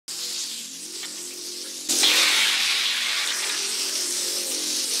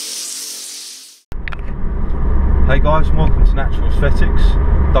Hey guys, and welcome to Natural Aesthetics,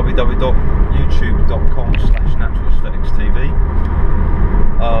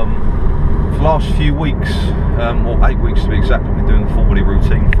 www.youtube.com/naturalaestheticstv. For the last few weeks, or 8 weeks to be exact, I've been doing a full body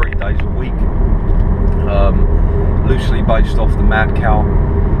routine 3 days a week, loosely based off the Mad Cow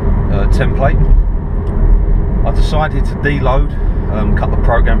template. I decided to deload, cut the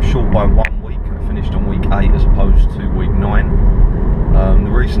program short by 1 week. I finished on week 8 as opposed to week 9.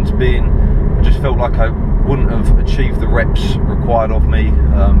 The reasons being, I just felt like I wouldn't have achieved the reps required of me,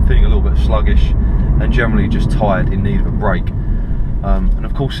 feeling a little bit sluggish and generally just tired, in need of a break. And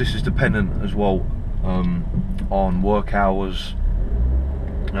of course this is dependent as well on work hours,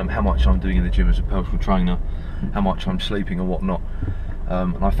 how much I'm doing in the gym as a personal trainer, how much I'm sleeping and whatnot.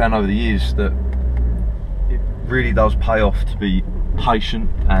 And I found over the years that it really does pay off to be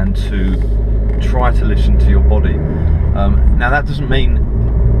patient and to try to listen to your body. Now that doesn't mean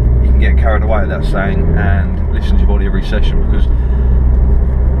you can get carried away with that saying and listen to your body every session, because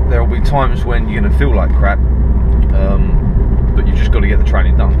there will be times when you're going to feel like crap, but you've just got to get the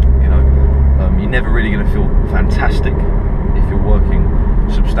training done. You know, you're never really going to feel fantastic if you're working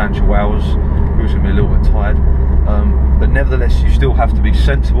substantial hours. You're going to be a little bit tired, but nevertheless you still have to be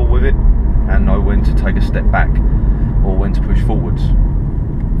sensible with it and know when to take a step back or when to push forwards,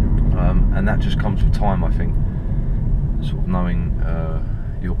 and that just comes with time, I think, sort of knowing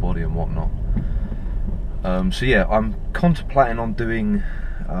your body and whatnot. So yeah, I'm contemplating on doing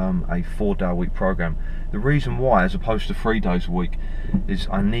a 4-day-a-week program. The reason why, as opposed to 3 days a week, is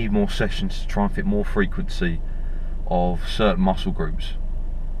I need more sessions to try and fit more frequency of certain muscle groups.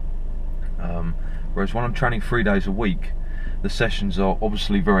 Whereas when I'm training 3 days a week, the sessions are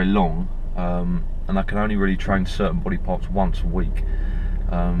obviously very long, and I can only really train certain body parts once a week,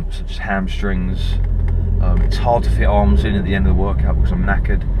 such as hamstrings. It's hard to fit arms in at the end of the workout because I'm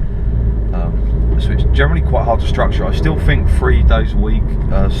knackered, so it's generally quite hard to structure. I still think 3 days a week,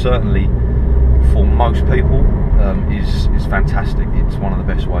 certainly for most people, is fantastic. It's one of the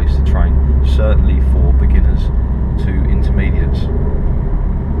best ways to train, certainly for beginners to intermediates.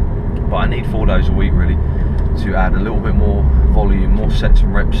 But I need 4 days a week really to add a little bit more volume, more sets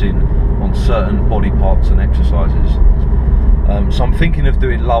and reps in on certain body parts and exercises. So I'm thinking of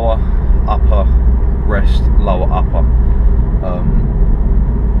doing lower, upper, rest, lower, upper.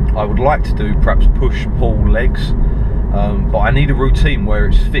 I would like to do perhaps push, pull, legs, but I need a routine where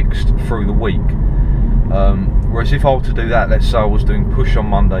it's fixed through the week. Whereas if I were to do that, let's say I was doing push on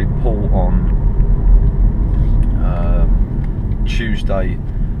Monday, pull on Tuesday,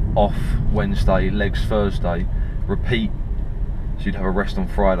 off Wednesday, legs Thursday, repeat, so you'd have a rest on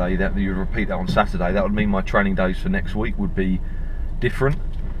Friday, that you'd repeat that on Saturday. That would mean my training days for next week would be different,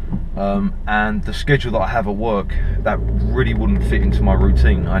 and the schedule that I have at work, that really wouldn't fit into my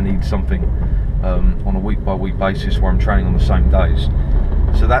routine. I need something on a week by week basis where I'm training on the same days.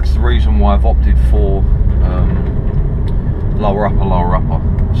 So that's the reason why I've opted for lower upper,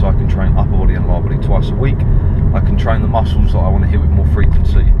 so I can train upper body and lower body twice a week. I can train the muscles that I want to hit with more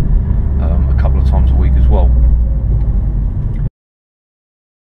frequency a couple of times a week as well.